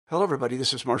Hello, everybody.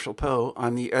 This is Marshall Poe.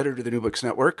 I'm the editor of the New Books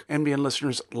Network. NBN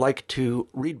listeners like to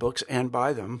read books and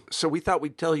buy them. So we thought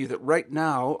we'd tell you that right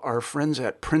now, our friends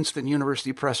at Princeton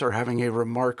University Press are having a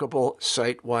remarkable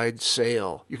site-wide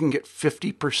sale. You can get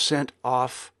 50%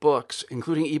 off books,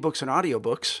 including ebooks and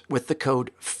audiobooks, with the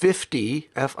code 50,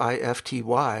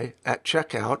 F-I-F-T-Y, at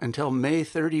checkout until May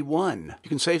 31. You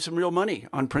can save some real money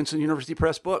on Princeton University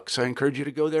Press books. I encourage you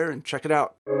to go there and check it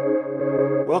out.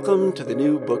 Welcome to the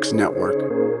New Books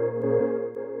Network.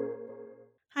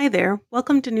 Hi there.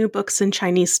 Welcome to New Books in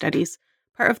Chinese Studies,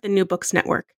 part of the New Books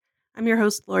Network. I'm your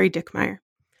host, Lori Dickmeyer.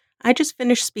 I just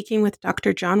finished speaking with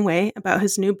Dr. John Wei about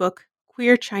his new book,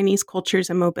 Queer Chinese Cultures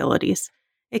and Mobilities.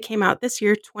 It came out this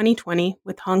year, 2020,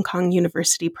 with Hong Kong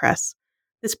University Press.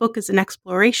 This book is an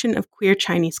exploration of queer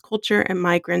Chinese culture and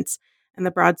migrants and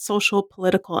the broad social,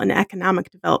 political, and economic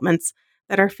developments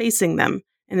that are facing them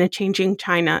in a changing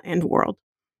China and world.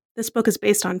 This book is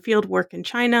based on field work in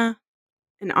China,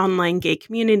 in online gay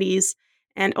communities,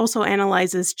 and also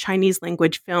analyzes Chinese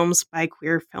language films by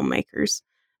queer filmmakers.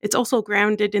 It's also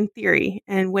grounded in theory,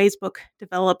 and Wei's book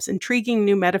develops intriguing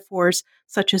new metaphors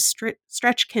such as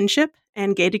stretch kinship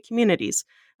and gated communities,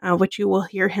 which you will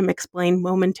hear him explain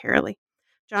momentarily.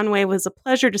 John Wei was a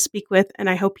pleasure to speak with, and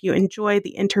I hope you enjoy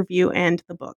the interview and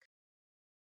the book.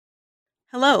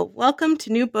 Hello, welcome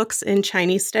to New Books in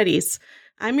Chinese Studies.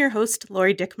 I'm your host,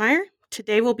 Lori Dickmeyer.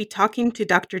 Today we'll be talking to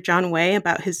Dr. John Wei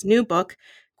about his new book,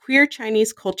 Queer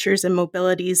Chinese Cultures and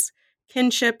Mobilities,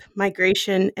 Kinship,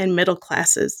 Migration, and Middle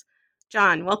Classes.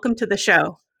 John, welcome to the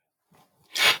show.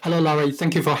 Hello, Laurie.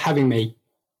 Thank you for having me.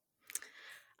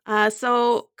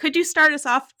 So could you start us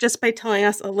off just by telling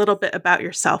us a little bit about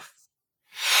yourself?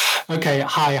 Okay,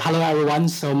 hi. Hello, everyone.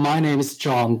 So my name is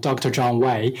Dr. John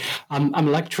Wei. I'm a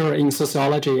lecturer in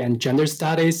sociology and gender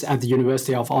studies at the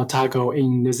University of Otago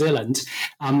in New Zealand.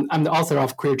 I'm the author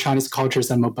of Queer Chinese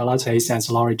Cultures and Mobilities, as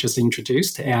Laurie just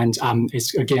introduced. And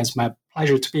it's my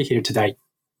pleasure to be here today.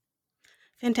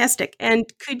 Fantastic.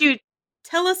 And could you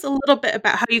tell us a little bit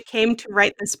about how you came to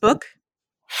write this book?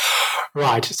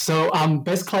 Right. So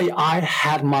basically, I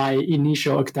had my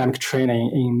initial academic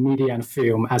training in media and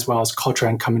film, as well as culture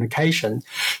and communication.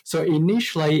 So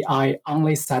initially, I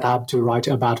only set up to write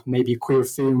about maybe queer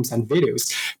films and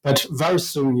videos, but very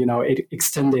soon, it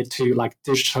extended to like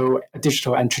digital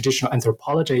and traditional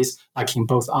anthropologies, like in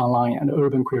both online and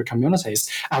urban queer communities,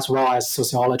 as well as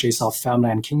sociologies of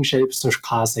family and kinship, social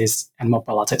classes, and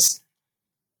mobilities.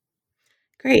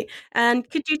 Great. And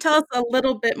could you tell us a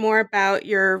little bit more about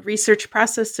your research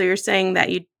process? So you're saying that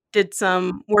you did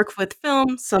some work with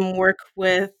film, some work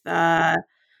with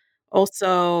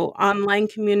also online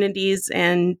communities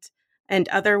and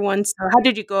other ones. So how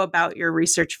did you go about your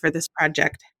research for this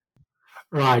project?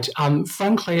 Right.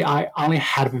 Frankly, I only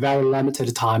had very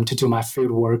limited time to do my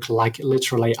field work, like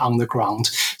literally on the ground.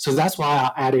 So that's why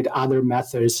I added other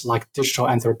methods like digital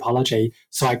anthropology,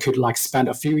 so I could like spend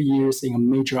a few years in a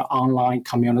major online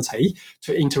community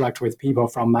to interact with people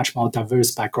from much more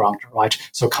diverse background. Right.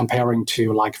 So comparing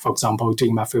to like, for example,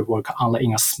 doing my field work only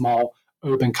in a small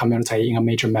urban community in a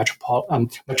major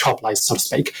metropolis, so to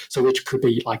speak, so which could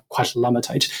be like quite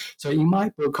limited. So in my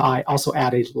book, I also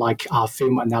added like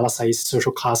film analysis,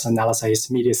 social class analysis,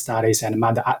 media studies, and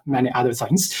many other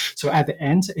things. So at the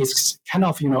end, it's kind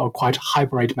of a quite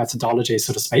hybrid methodology,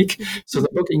 so to speak. So the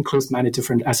book includes many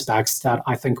different aspects that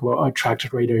I think will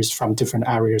attract readers from different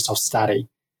areas of study.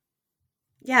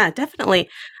 Yeah, definitely.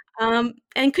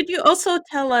 And could you also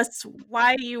tell us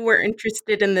why you were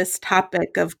interested in this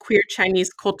topic of queer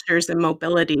Chinese cultures and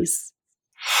mobilities?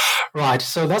 Right.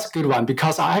 So that's a good one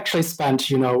because I actually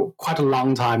spent, quite a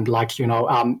long time, like,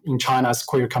 in China's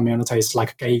queer communities,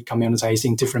 like gay communities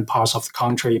in different parts of the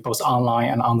country, both online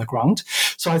and on the ground.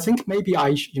 So I think maybe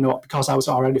because I was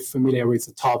already familiar with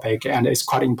the topic and it's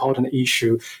quite an important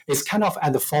issue, it's kind of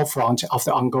at the forefront of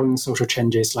the ongoing social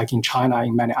changes, like in China,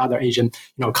 in many other Asian,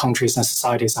 countries and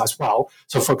societies as well.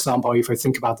 So for example, if we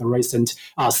think about the recent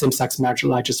same-sex marriage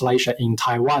legislation in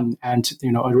Taiwan and,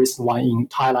 a recent one in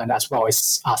Thailand as well,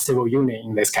 is civil union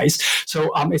in this case.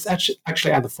 So it's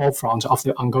actually at the forefront of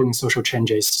the ongoing social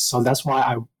changes. So that's why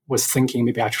I was thinking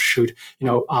maybe I should,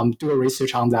 do a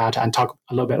research on that and talk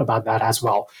a little bit about that as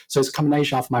well. So it's a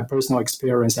combination of my personal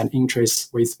experience and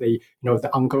interest with the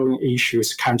ongoing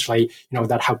issues currently,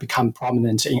 that have become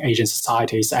prominent in Asian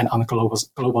societies and on the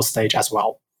global stage as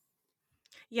well.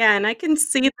 Yeah, and I can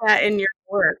see that in your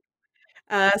work.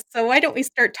 So why don't we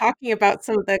start talking about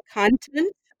some of the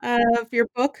content of your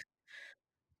book?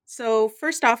 So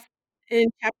first off, in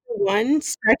chapter one,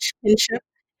 stretch kinship.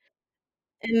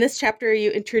 In this chapter,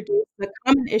 you introduce the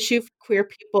common issue for queer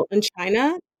people in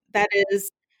China, that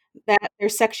is that their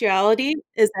sexuality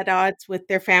is at odds with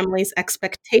their family's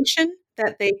expectation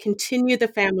that they continue the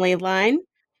family line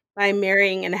by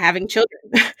marrying and having children.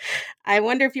 I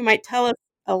wonder if you might tell us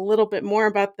a little bit more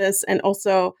about this and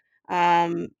also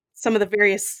some of the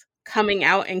various coming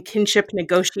out and kinship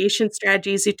negotiation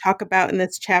strategies you talk about in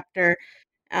this chapter.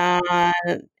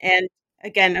 And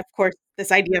again, of course,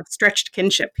 this idea of stretched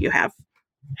kinship you have.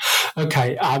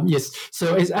 Okay, yes.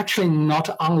 So it's actually not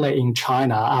only in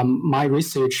China. My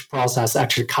research process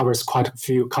actually covers quite a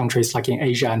few countries, like in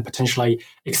Asia, and potentially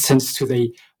extends to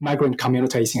the migrant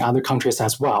communities in other countries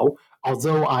as well.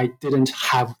 Although I didn't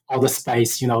have all the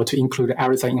space, to include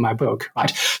everything in my book,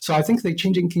 right? So I think the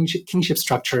changing kinship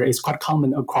structure is quite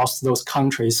common across those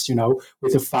countries,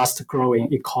 with a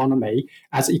fast-growing economy,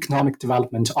 as economic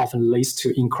development often leads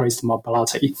to increased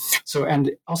mobility. So,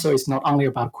 and also it's not only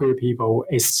about queer people,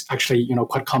 it's actually,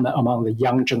 quite common among the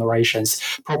young generations,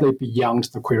 probably beyond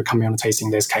the queer communities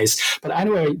in this case. But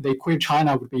anyway, the Queer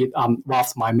China would be one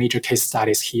of my major case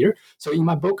studies here. So in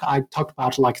my book, I talked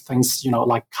about things,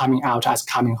 like coming out as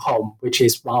coming home, which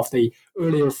is one of the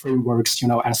earlier frameworks,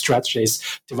 and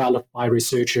strategies developed by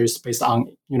researchers based on,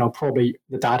 probably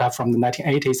the data from the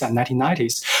 1980s and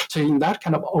 1990s. So in that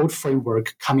kind of old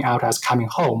framework, coming out as coming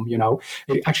home,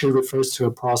 it actually refers to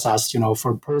a process,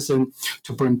 for a person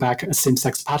to bring back a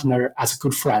same-sex partner as a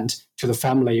good friend to the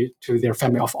family, to their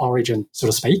family of origin, so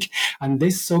to speak. And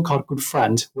this so-called good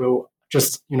friend will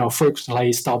just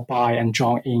frequently stop by and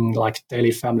join in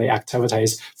daily family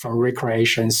activities, from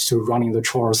recreations to running the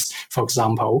chores, for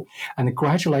example. And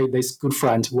gradually, this good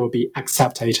friend will be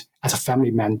accepted as a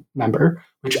family member,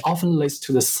 which often leads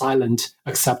to the silent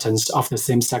acceptance of the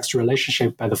same-sex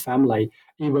relationship by the family,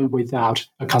 even without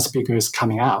a conspicuous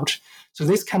coming out. So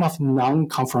this kind of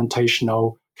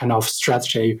non-confrontational kind of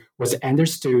strategy was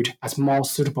understood as more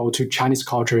suitable to Chinese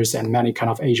cultures and many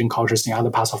kind of Asian cultures in other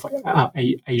parts of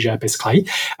Asia, basically,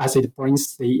 as it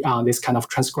brings this kind of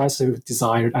transgressive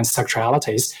desire and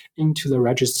sexualities into the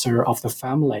register of the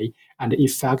family and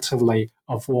effectively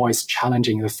avoids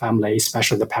challenging the family,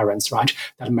 especially the parents, right?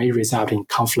 That may result in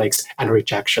conflicts and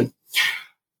rejection.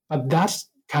 But that's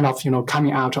kind of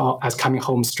coming out as coming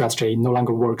home strategy no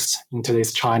longer works in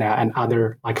today's China and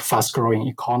other fast-growing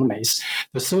economies.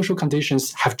 The social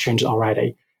conditions have changed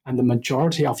already, and the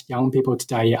majority of young people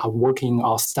today are working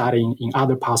or studying in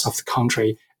other parts of the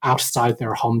country outside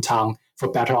their hometown for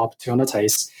better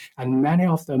opportunities. And many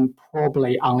of them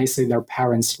probably only see their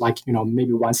parents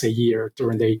maybe once a year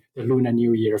during the Lunar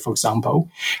New Year, for example.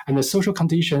 And the social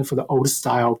condition for the old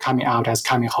style coming out as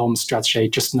coming home strategy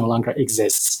just no longer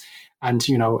exists. And,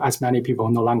 as many people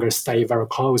no longer stay very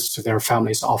close to their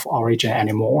families of origin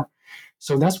anymore.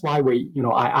 So that's why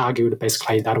I argued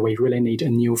basically that we really need a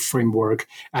new framework.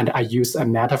 And I used a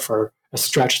metaphor, a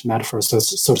stretched metaphor, so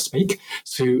to speak,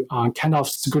 to kind of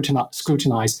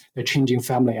scrutinize the changing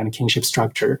family and kinship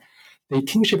structure. The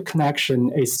kinship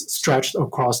connection is stretched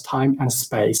across time and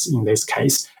space in this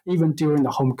case, even during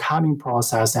the homecoming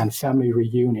process and family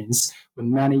reunions,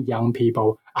 when many young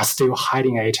people are still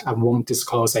hiding it and won't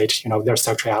disclose it, their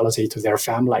sexuality to their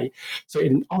family. So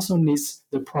it also needs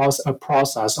a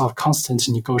process of constant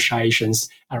negotiations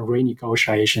and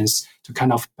renegotiations to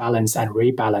kind of balance and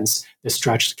rebalance the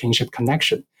stretched kinship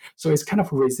connection. So it's kind of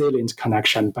a resilient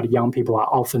connection, but young people are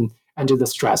often under the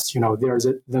stress, they're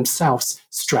themselves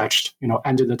stretched,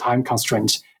 under the time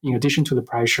constraint, in addition to the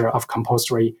pressure of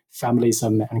compulsory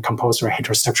familism and compulsory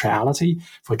heterosexuality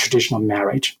for traditional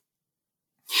marriage.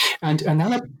 And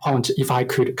another point, if I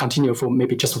could continue for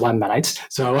maybe just 1 minute.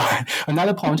 So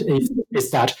another point is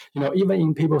that, even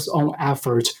in people's own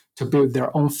effort to build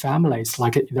their own families,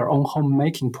 like their own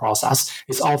homemaking process,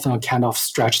 is often a kind of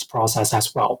stretched process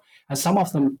as well. And some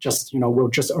of them just, will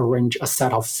just arrange a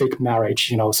set of fake marriage,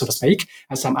 so to speak.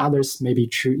 And some others maybe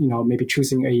choosing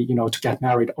to get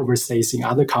married overseas in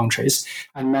other countries.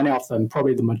 And many of them,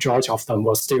 probably the majority of them,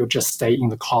 will still just stay in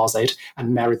the closet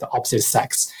and marry the opposite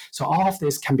sex. So all of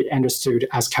this can be understood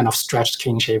as kind of stretched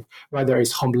kinship, whether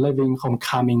it's home living,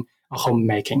 homecoming, or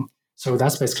homemaking. So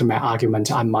that's basically my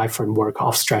argument and my framework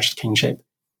of stretched kinship.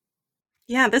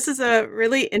 Yeah, this is a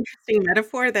really interesting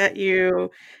metaphor that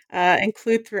you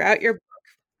include throughout your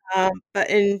book. But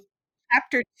in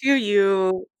chapter 2,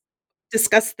 you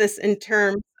discuss this in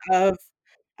terms of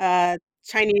uh,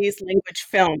 Chinese language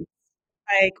films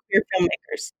by queer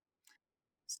filmmakers.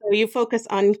 So you focus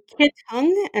on Kit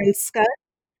Hung and Scud.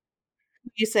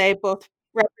 You say both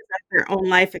represent their own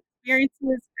life experiences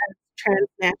as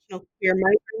transnational queer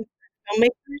migrants and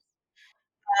filmmakers.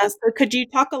 So could you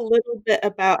talk a little bit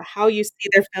about how you see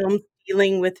their films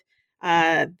dealing with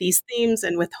these themes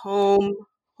and with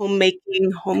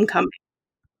homemaking, homecoming?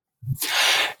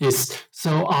 Yes,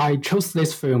 so I chose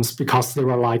these films because they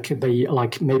were like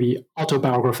maybe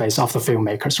autobiographies of the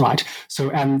filmmakers, right?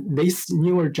 So and this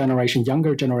newer generation,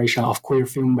 younger generation of queer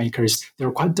filmmakers,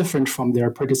 they're quite different from their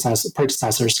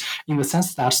predecessors in the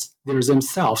sense that they're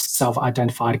themselves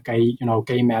self-identified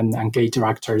gay men and gay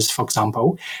directors, for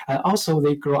example. And also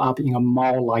they grow up in a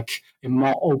more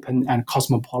open and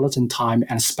cosmopolitan time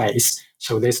and space.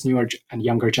 So this newer and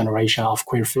younger generation of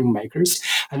queer filmmakers,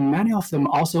 and many of them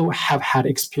also have had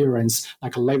experience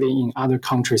like living in other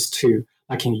countries too,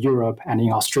 like in Europe and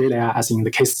in Australia, as in the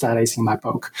case studies in my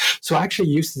book. So I actually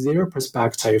use their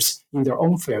perspectives in their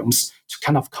own films to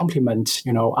kind of complement,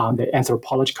 the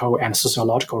anthropological and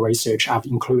sociological research I've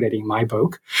included in my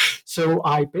book. So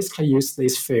I basically use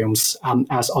these films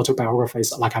as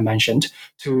autobiographies, like I mentioned,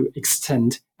 to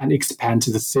extend and expand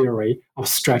the theory of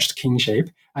stretched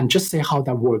kinship and just see how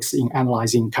that works in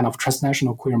analyzing kind of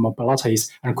transnational queer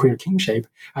mobilities and queer kinship.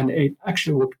 And it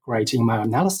actually worked great in my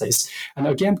analysis. And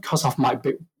again, because of my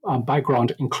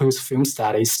background includes film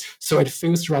studies, so it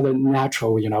feels rather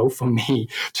natural, for me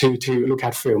to look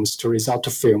at films, to resort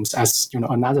to films as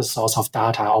another source of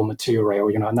data or material,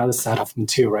 another set of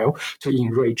material to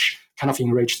enrich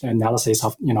the analysis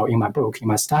of in my book, in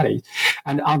my study.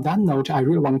 And on that note, I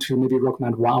really want to maybe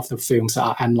recommend one of the films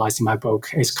I analyzed in my book.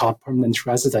 It's called Permanent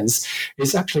Residence.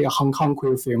 It's actually a Hong Kong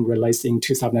queer film released in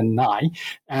 2009,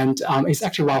 and it's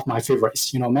actually one of my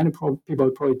favorites. Many people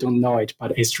probably don't know it,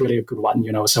 but it's really a good one.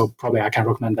 So probably I can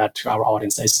recommend that to our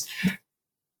audiences.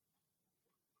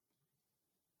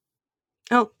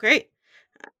 Oh, great.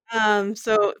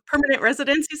 So Permanent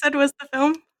Residence, you said, was the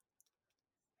film? Okay.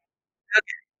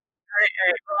 All right, all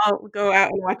right. Well, I'll go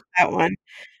out and watch that one.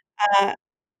 Uh,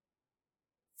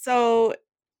 so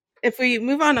if we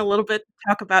move on a little bit to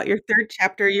talk about your third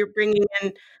chapter, you're bringing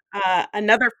in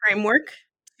another framework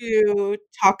to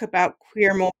talk about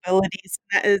queer mobilities.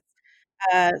 That is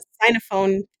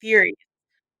Sinophone theory.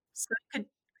 So could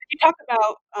you talk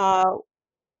about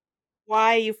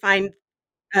why you find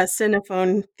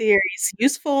Sinophone theories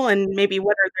useful and maybe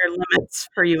what are their limits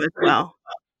for you as well?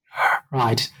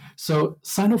 Right. So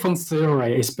Sinophone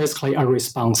theory is basically a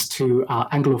response to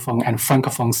Anglophone and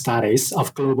Francophone studies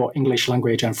of global English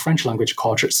language and French language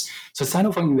cultures. So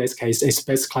Sinophone in this case is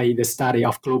basically the study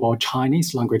of global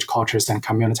Chinese language cultures and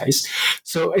communities.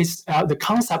 So it's the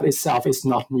concept itself is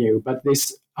not new, but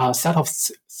this set of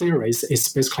theories is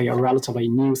basically a relatively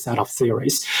new set of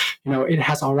theories. It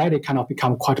has already kind of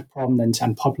become quite prominent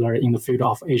and popular in the field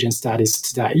of Asian studies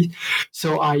today.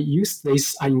 So I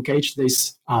engage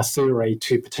this theory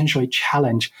to potentially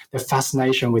challenge the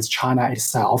fascination with China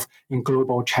itself in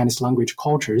global Chinese language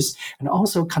cultures, and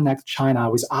also connect China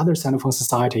with other Sinophone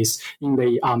societies in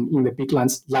the big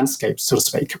landscape, so to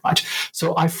speak. Right.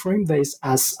 So I frame this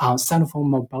as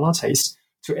Sinophone mobilities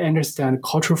to understand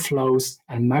cultural flows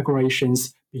and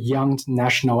migrations beyond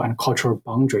national and cultural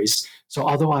boundaries. So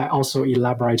although I also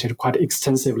elaborated quite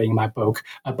extensively in my book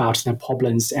about the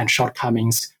problems and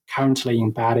shortcomings currently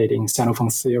embedded in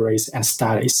Sinophone theories and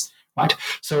studies, right?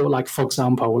 So, like for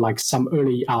example, like some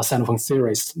early Sinophone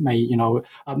theorists may,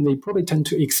 they probably tend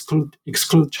to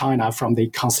exclude China from the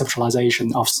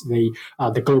conceptualization of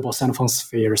the global Sinophone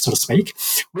sphere, so to speak,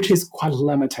 which is quite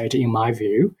limited in my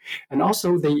view. And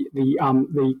also the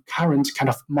current kind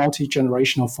of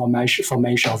multi-generational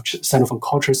formation of Sinophone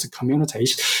cultures and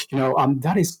communities,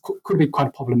 that could be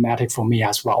quite problematic for me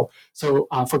as well. So,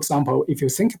 for example, if you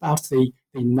think about the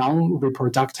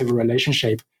non-reproductive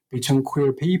relationship between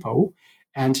queer people,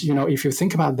 and if you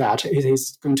think about that, it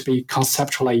is going to be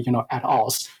conceptually at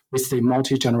odds with the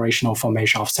multi-generational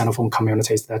formation of Sinophone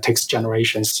communities that takes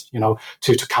generations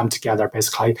to come together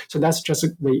basically. So that's just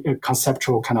the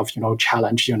conceptual kind of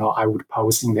challenge I would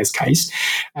pose in this case.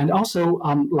 And also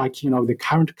the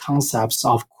current concepts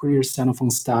of queer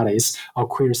Sinophone studies or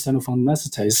queer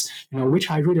Sinophonicity,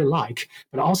 which I really like,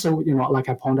 but also like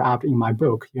I pointed out in my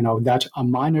book, that a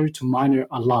minor to minor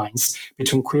alliance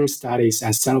between queer studies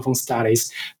and Sinophone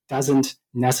studies doesn't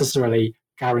necessarily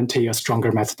guarantee a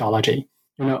stronger methodology.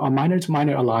 A minor to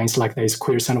minor alliance like this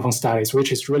queer Sinophone studies,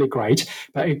 which is really great,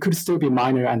 but it could still be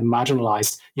minor and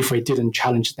marginalized if we didn't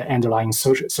challenge the underlying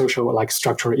social like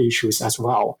structural issues as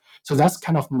well. So that's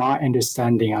kind of my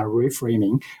understanding and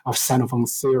reframing of Sinophone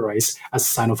theories as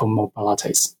Sinophone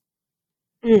mobilities.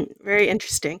 Very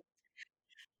interesting.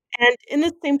 And in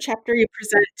the same chapter, you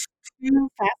present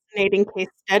two fascinating case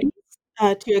studies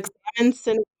to examine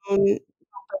Sinophone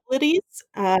mobilities.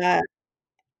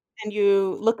 And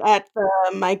you look at the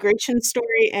migration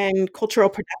story and cultural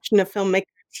production of filmmaker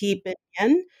T. Bin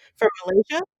Yen from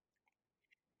Malaysia,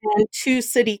 and Two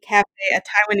City Cafe, a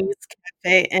Taiwanese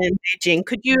cafe in Beijing.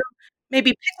 Could you maybe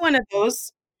pick one of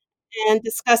those and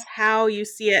discuss how you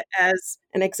see it as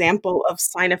an example of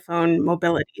Sinophone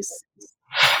mobilities.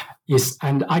 Yes,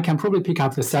 and I can probably pick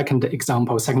up the second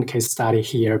example, second case study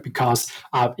here, because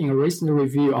in a recent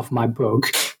review of my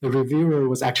book, the reviewer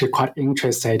was actually quite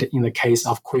interested in the case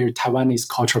of queer Taiwanese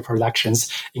cultural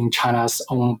productions in China's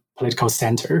own political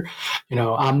center.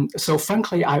 So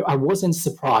frankly, I wasn't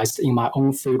surprised in my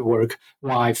own fieldwork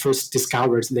when I first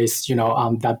discovered this,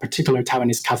 that particular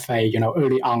Taiwanese cafe,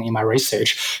 early on in my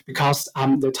research, because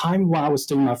the time when I was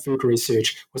doing my field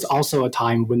research was also a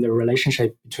time when the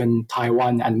relationship between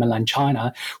Taiwan and mainland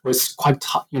China was quite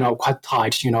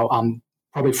tight,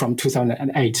 probably from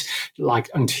 2008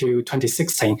 until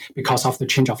 2016 because of the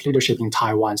change of leadership in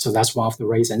Taiwan. So that's one of the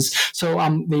reasons. So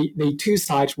the two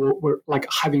sides were like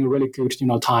having a really good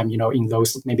time in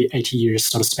those maybe 80 years,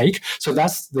 so to speak. So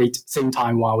that's the same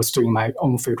time while I was doing my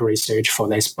own field research for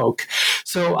this book.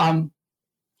 So and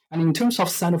in terms of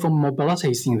Sinophone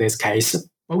mobilities in this case,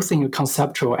 both in a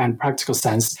conceptual and practical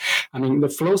sense,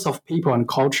 the flows of people and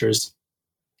cultures,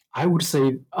 I would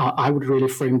say I would really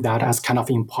frame that as kind of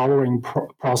empowering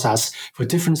process for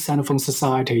different Sinophone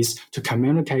societies to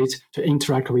communicate, to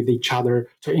interact with each other,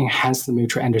 to enhance the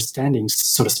mutual understanding,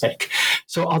 so to speak.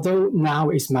 So although now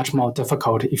it's much more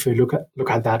difficult if you look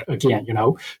at that again,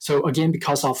 So again,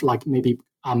 because of maybe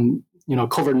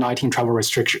COVID-19 travel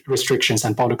restrictions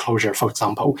and border closure, for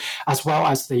example, as well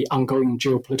as the ongoing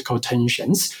geopolitical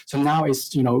tensions. So now it's,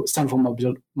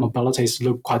 Sinophone mobilities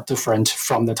look quite different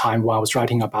from the time when I was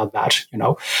writing about that,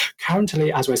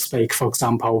 Currently, as we speak, for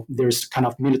example, there's kind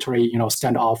of military,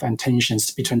 standoff and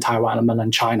tensions between Taiwan and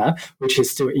mainland China, which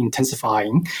is still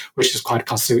intensifying, which is quite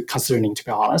concerning, to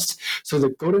be honest. So the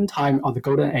golden time or the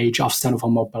golden age of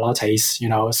Sinophone mobilities,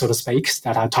 so to speak,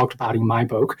 that I talked about in my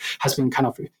book has been kind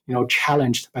of,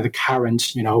 challenged by the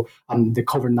current, the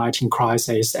COVID-19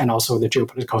 crisis and also the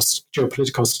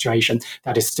geopolitical situation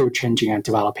that is still changing and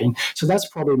developing. So that's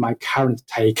probably my current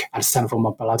take at Sinophone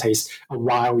mobilities a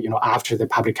while, after the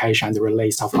publication and the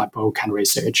release of my book and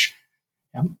research.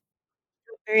 Yeah.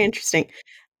 Very interesting.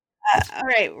 All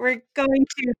right, we're going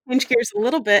to change gears a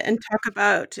little bit and talk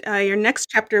about your next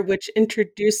chapter, which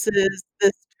introduces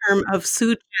this term of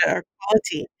suju or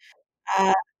quality.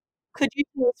 Could you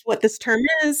tell us what this term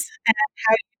is and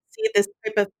how you see this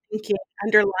type of thinking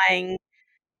underlying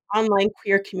online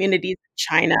queer communities in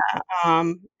China?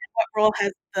 And what role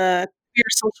has the queer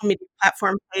social media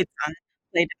platform played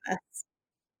in this?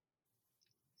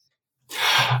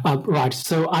 Right.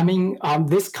 So,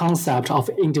 this concept of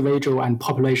individual and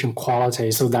population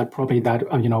quality, so that probably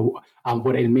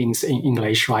what it means in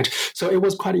English, right? So it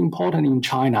was quite important in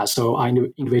China. So I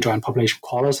knew individual and population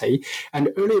quality. And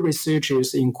early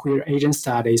researchers in queer Asian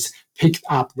studies picked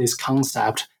up this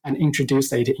concept and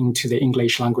introduced it into the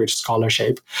English language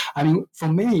scholarship. For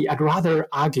me, I'd rather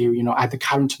argue, at the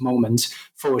current moment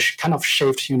for kind of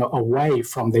shift, away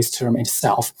from this term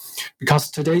itself, because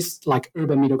today's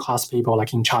urban middle class people,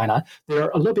 in China, they're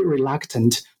a little bit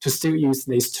reluctant to still use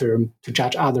this term to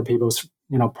judge other people's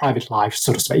private life,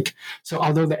 so to speak. So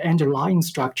although the underlying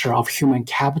structure of human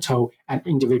capital and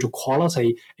individual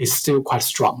quality is still quite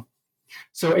strong.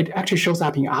 So it actually shows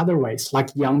up in other ways,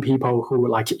 like young people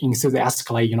who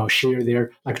enthusiastically, share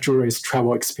their luxurious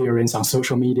travel experience on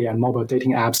social media and mobile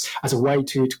dating apps as a way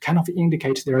to kind of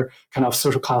indicate their kind of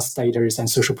social class status and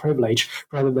social privilege,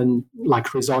 rather than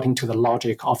resorting to the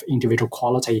logic of individual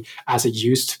quality as it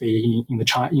used to be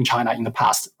in China in the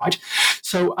past, right?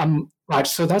 So right,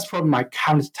 so that's probably my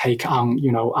current take on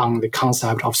the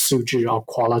concept of suju or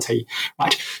quality,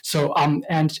 right? So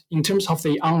and in terms of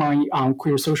the online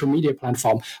queer social media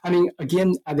platform,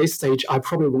 again at this stage, I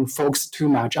probably won't focus too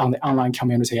much on the online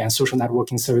community and social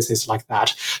networking services like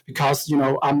that, because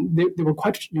they were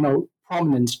quite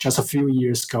prominent just a few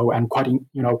years ago and quite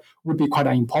would be quite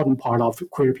an important part of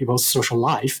queer people's social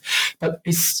life. But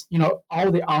it's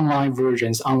all the online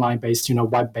versions, online-based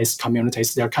web-based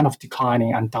communities, they're kind of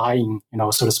declining and dying,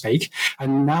 so to speak.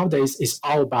 And nowadays it's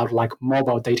all about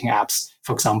mobile dating apps,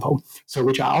 for example, so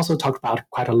which I also talk about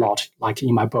quite a lot,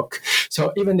 in my book.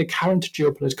 So even the current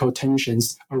geopolitical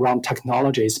tensions around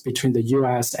technologies between the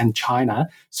US and China,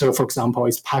 so for example,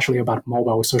 it's partially about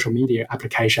mobile social media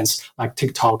applications like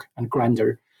TikTok and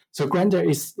Grindr. So Grindr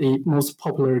is the most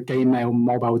popular gay male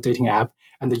mobile dating app,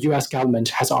 and the US government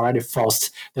has already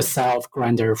forced the sale of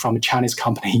Grindr from a Chinese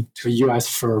company to a US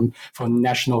firm for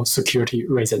national security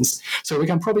reasons. So we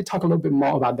can probably talk a little bit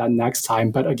more about that next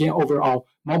time. But again, overall,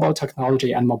 mobile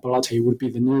technology and mobility would be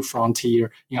the new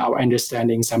frontier in our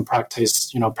understandings and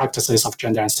practices of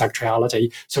gender and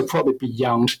sexuality. So probably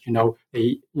beyond,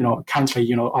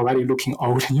 currently, already looking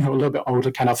old, a little bit older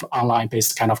kind of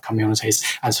online-based kind of communities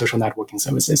and social networking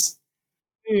services.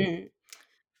 Mm.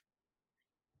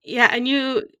 Yeah, and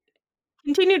you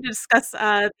continue to discuss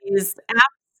these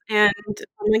apps and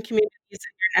online communities in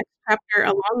your next chapter,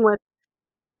 along with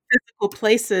physical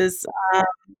places.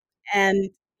 And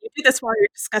you do this while you're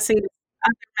discussing this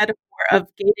other metaphor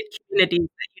of gated communities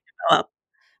that you develop.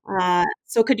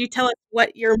 So, could you tell us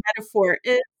what your metaphor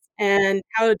is and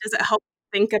how does it help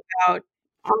you think about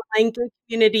online gated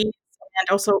communities and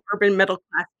also urban middle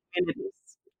class communities?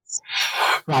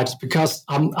 Right, because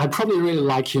I probably really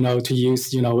like, to use,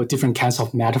 different kinds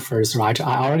of metaphors, right?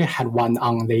 I already had one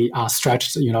on the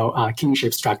stretched,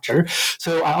 kinship structure.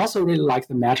 So I also really like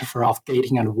the metaphor of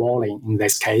gating and walling in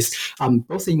this case,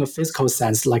 both in a physical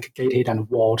sense, like gated and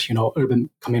walled, urban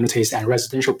communities and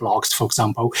residential blocks, for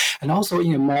example, and also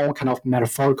in a more kind of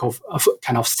metaphorical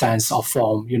kind of sense of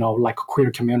form, like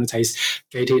queer communities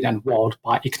gated and walled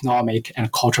by economic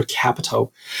and cultural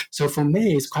capital. So for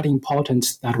me, it's quite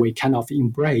important that we kind of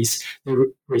embrace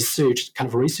the research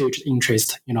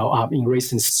interest, in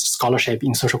recent scholarship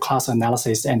in social class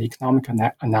analysis and economic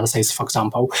analysis, for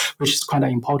example, which is quite an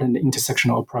important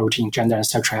intersectional approach in gender and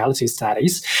sexuality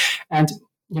studies. And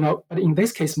but in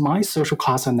this case, my social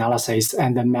class analysis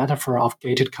and the metaphor of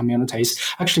gated communities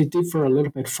actually differ a little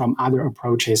bit from other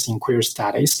approaches in queer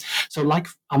studies. So,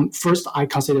 first, I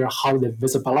consider how the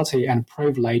visibility and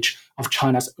privilege of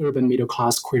China's urban middle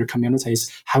class queer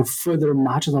communities have further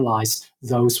marginalized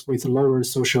those with lower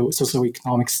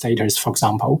socioeconomic status, for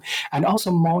example. And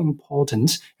also more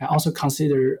important, I also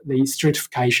consider the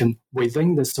stratification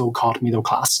within the so-called middle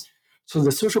class. So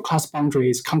the social class boundary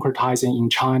is concretizing in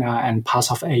China and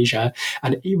parts of Asia,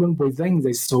 and even within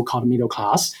this so-called middle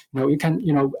class, you can,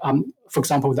 for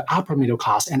example, the upper middle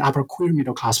class and upper queer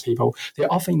middle class people, they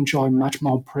often enjoy much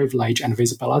more privilege and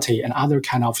visibility and other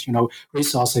kind of,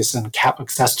 resources and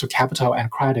access to capital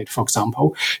and credit, for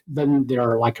example, than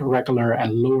their like regular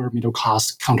and lower middle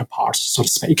class counterparts, so to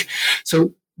speak.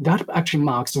 So that actually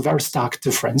marks a very stark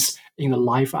difference in the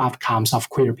life outcomes of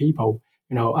queer people.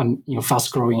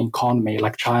 Fast-growing economy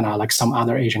like China, like some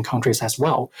other Asian countries as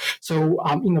well. So,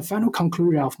 in the final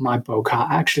conclusion of my book, I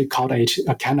actually called it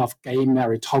a kind of gay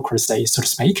meritocracy, so to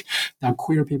speak, that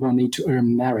queer people need to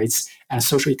earn merits and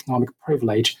socioeconomic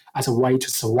privilege as a way to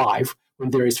survive when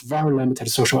there is very limited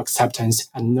social acceptance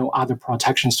and no other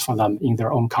protections for them in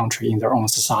their own country, in their own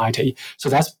society. So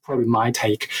that's probably my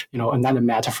take, another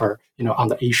metaphor, on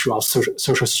the issue of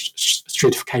social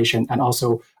stratification and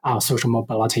also social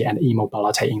mobility and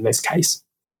immobility in this case.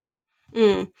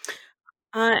 Mm.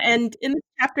 And in this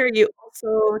chapter, you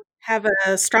also have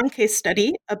a strong case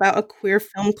study about a queer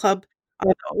film club,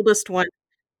 the oldest one,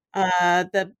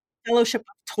 the Fellowship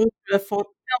of Tongzhi Film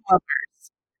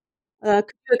Lovers.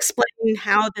 Could you explain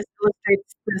how this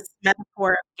illustrates this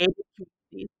metaphor of gated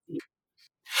communities?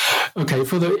 Okay,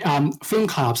 for the film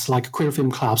clubs, like queer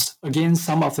film clubs, again,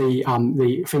 some of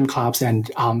the film clubs and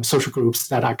social groups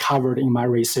that I covered in my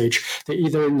research, they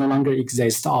either no longer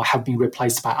exist or have been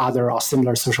replaced by other or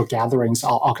similar social gatherings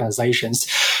or organizations.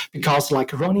 Because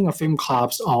like running a film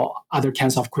clubs or other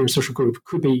kinds of queer social group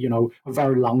could be, a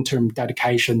very long-term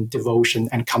dedication, devotion,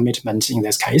 and commitment in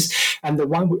this case. And the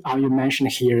one you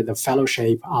mentioned here, the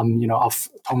Fellowship, of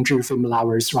Tongzhi Film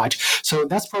Lovers, right? So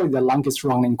that's probably the longest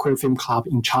running queer film club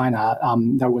in China.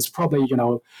 There was probably,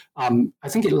 I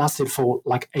think it lasted for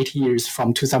like 8 years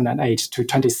from 2008 to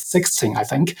 2016, I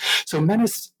think. So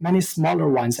many smaller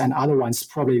ones and other ones,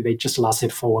 probably they just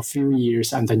lasted for a few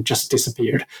years and then just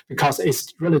disappeared because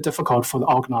it's really difficult for the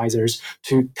organizers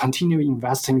to continue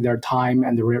investing their time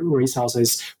and the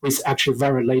resources with actually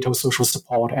very little social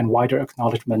support and wider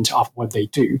acknowledgement of what they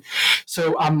do.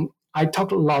 So I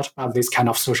talked a lot about this kind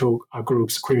of social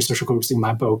groups, queer social groups in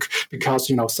my book,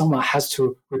 because, someone has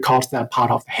to record that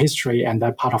part of history and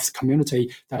that part of the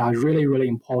community that are really, really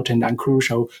important and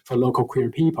crucial for local queer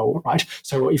people, right?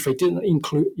 So if we didn't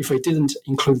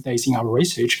include this in our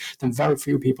research, then very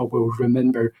few people will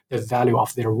remember the value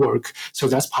of their work. So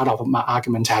that's part of my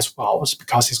argument as well,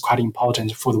 because it's quite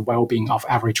important for the well-being of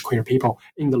average queer people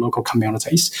in the local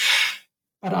communities.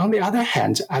 But on the other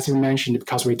hand, as you mentioned,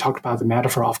 because we talked about the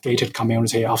metaphor of gated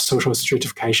community, of social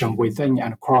stratification within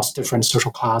and across different social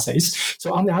classes.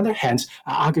 So on the other hand,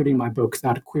 I argued in my book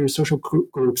that queer social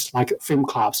groups like film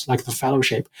clubs, like the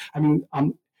Fellowship,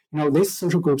 these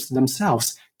social groups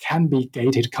themselves can be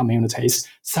gated communities,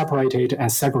 separated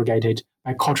and segregated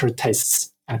by cultural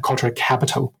tastes and cultural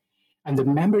capital. And the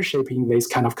membership in these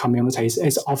kind of communities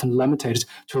is often limited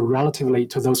to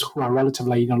those who are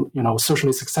relatively,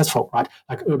 socially successful, right?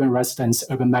 Like urban residents,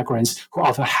 urban migrants who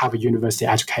often have a university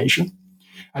education.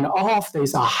 And all of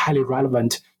these are highly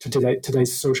relevant to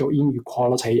today's social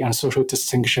inequality and social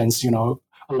distinctions,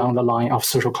 along the line of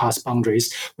social class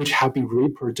boundaries, which have been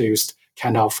reproduced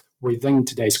kind of within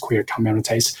today's queer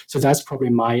communities. So that's probably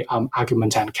my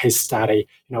argument and case study,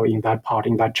 in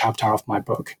that chapter of my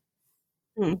book.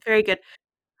 Very good.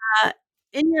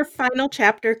 In your final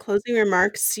chapter, closing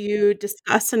remarks, you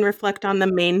discuss and reflect on the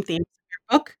main themes of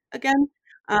your book again.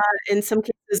 In some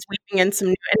cases, weaving in some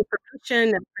new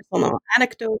information and personal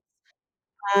anecdotes.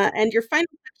 And your final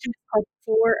section is called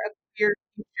For a Queer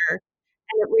Future,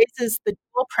 and it raises the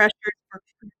dual pressures for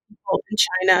queer people in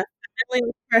China,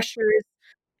 familial pressures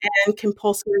and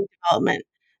compulsory development.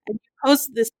 And you pose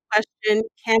this question,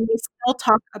 can we still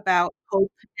talk about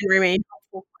hope and remain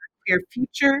hopeful for a queer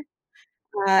future?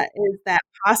 Is that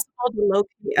possible to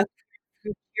locate a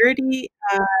queer purity,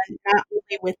 not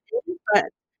only within, but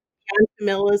beyond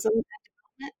familialism and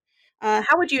development?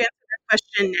 How would you answer that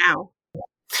question now?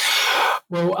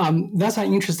 Well, that's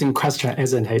an interesting question,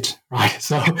 isn't it? Right.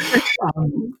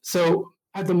 So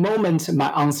at the moment, my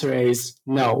answer is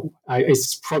no.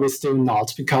 It's probably still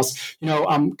not because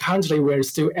currently we're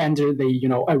still under the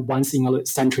a once in a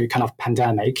century kind of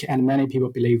pandemic, and many people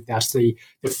believe that the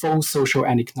full social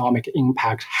and economic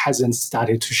impact hasn't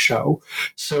started to show.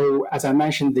 So as I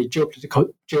mentioned, the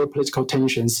geopolitical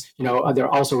tensions, they're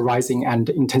also rising and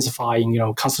intensifying,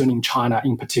 concerning China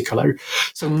in particular.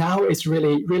 So now it's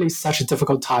really such a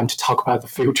difficult time to talk about the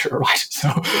future, right? So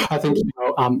I think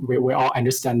we all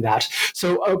understand that.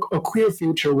 So a queer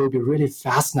future will be really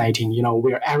fascinating,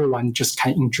 where everyone just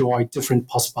can enjoy different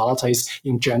possibilities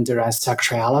in gender and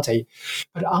sexuality.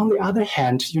 But on the other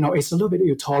hand, it's a little bit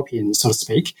utopian, so to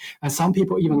speak, and some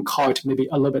people even call it maybe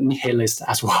a little bit nihilist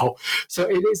as well. So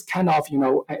it is kind of,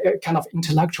 a kind of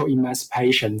intellectual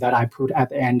emancipation that I put at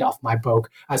the end of my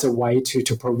book as a way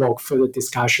to provoke further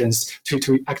discussions,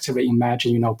 to actively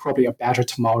imagine, probably a better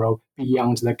tomorrow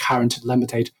beyond the current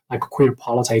limited like queer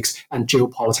politics and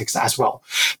geopolitics as well.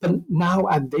 But now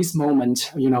at this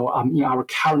moment, in our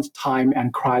current time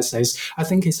and crisis, I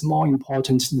think it's more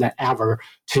important than ever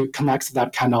to connect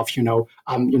that kind of,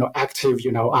 active,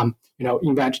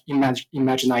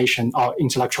 imagination or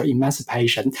intellectual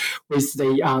emancipation with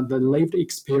the lived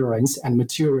experience and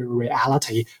material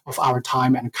reality of our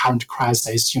time and current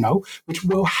crisis, which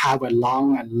will have a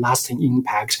long and lasting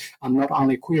impact on not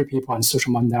only queer people and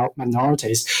social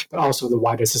minorities, but also the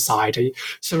wider society.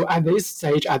 So at this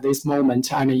stage, at this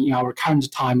moment, in our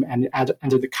current time and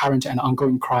under the current and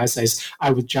ongoing crisis, I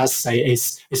would just say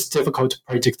it's difficult to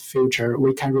predict the future.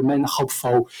 We can remain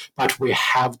hopeful, but we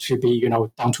have to be,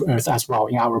 down to earth as well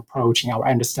in our approach, in our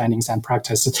understandings and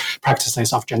practices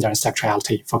of gender and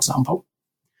sexuality, for example.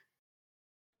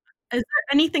 Is there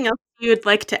anything else you'd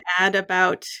like to add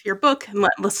about your book and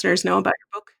let listeners know about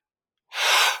your book?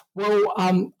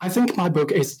 Well, I think my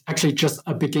book is actually just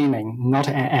a beginning, not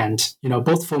an end,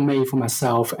 both for me, for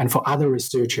myself, and for other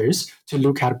researchers to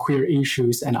look at queer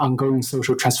issues and ongoing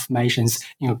social transformations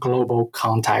in a global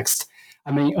context.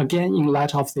 Again, in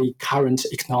light of the current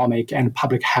economic and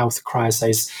public health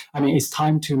crisis, it's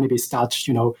time to maybe start,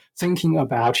 thinking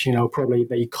about, probably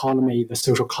the economy, the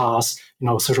social class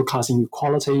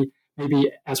inequality,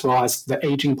 maybe as well as the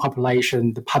aging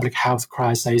population, the public health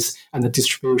crisis, and the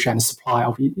distribution and supply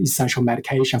of essential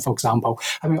medication, for example.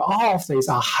 All of these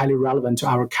are highly relevant to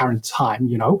our current time,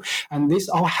 and these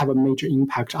all have a major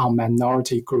impact on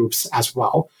minority groups as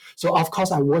well. So, of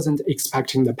course, I wasn't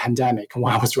expecting the pandemic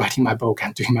when I was writing my book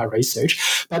and doing my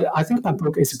research, but I think my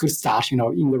book is a good start,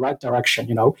 in the right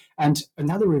direction, And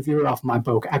another reviewer of my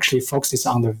book actually focuses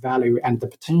on the value and the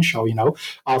potential,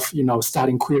 of,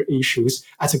 studying queer issues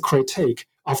as a critique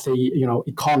of the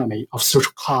economy of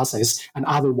social classes and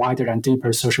other wider and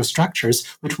deeper social structures,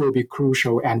 which will be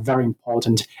crucial and very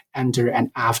important under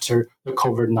and after the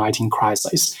COVID-19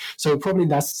 crisis. So probably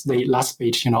that's the last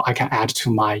bit I can add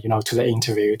to my to the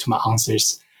interview, to my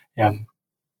answers. Yeah.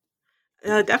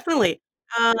 Definitely.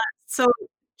 So,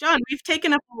 John, we've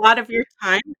taken up a lot of your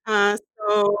time, so I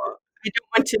don't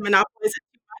want to monopolize it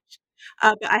too much.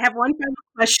 But I have one final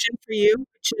question for you,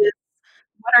 which is,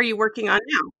 what are you working on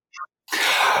now?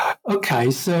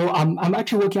 Okay, so I'm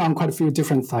actually working on quite a few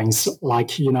different things.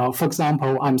 Like, for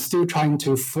example, I'm still trying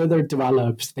to further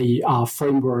develop the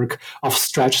framework of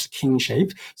stretched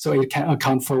kinship, so it can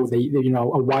account for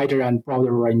a wider and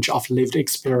broader range of lived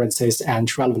experiences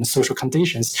and relevant social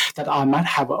conditions that I might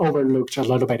have overlooked a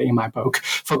little bit in my book.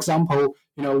 For example,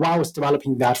 while I was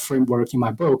developing that framework in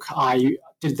my book, I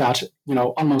did that,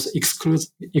 almost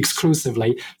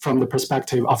exclusively from the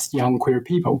perspective of young queer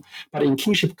people. But in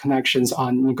kinship connections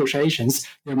on negotiations,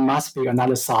 there must be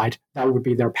another side that would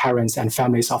be their parents and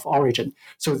families of origin.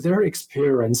 So their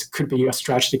experience could be a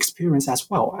stretched experience as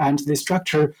well. And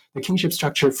the kinship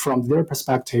structure from their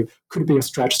perspective could be a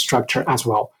stretched structure as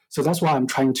well. So that's why I'm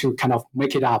trying to kind of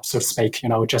make it up, so to speak,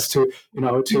 just to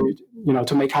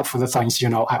make up for the things,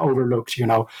 I overlooked,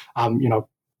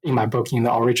 in my book, in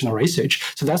the original research.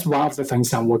 So that's one of the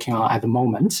things I'm working on at the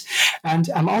moment. And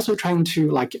I'm also trying to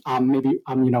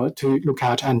to look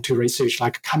at and to research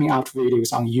coming out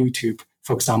videos on YouTube,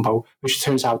 for example, which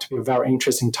turns out to be a very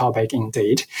interesting topic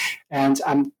indeed. And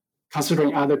I'm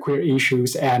considering other queer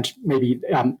issues and maybe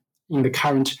in the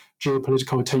current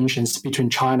geopolitical tensions between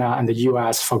China and the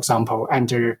US, for example,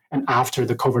 under and after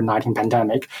the COVID-19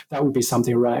 pandemic. That would be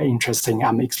something really interesting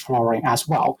I'm exploring as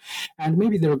well. And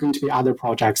maybe there are going to be other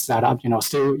projects that I'm,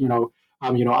 still,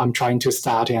 I'm trying to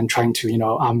study and trying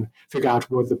to, figure out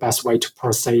what the best way to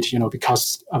proceed,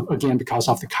 because of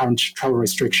the current travel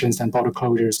restrictions and border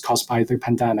closures caused by the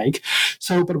pandemic.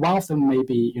 So, but one of them may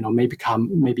become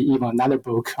even another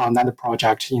book or another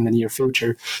project in the near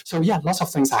future. So yeah, lots of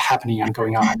things are happening and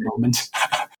going on at the moment.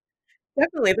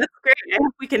 Definitely. That's great. I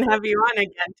hope we can have you on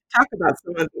again to talk about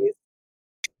some of these.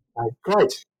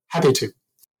 Great. Happy to.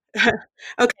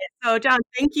 Okay, so John,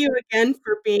 thank you again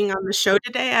for being on the show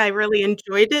today. I really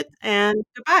enjoyed it, and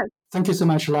goodbye. Thank you so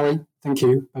much, Laurie. Thank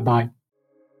you. Bye-bye.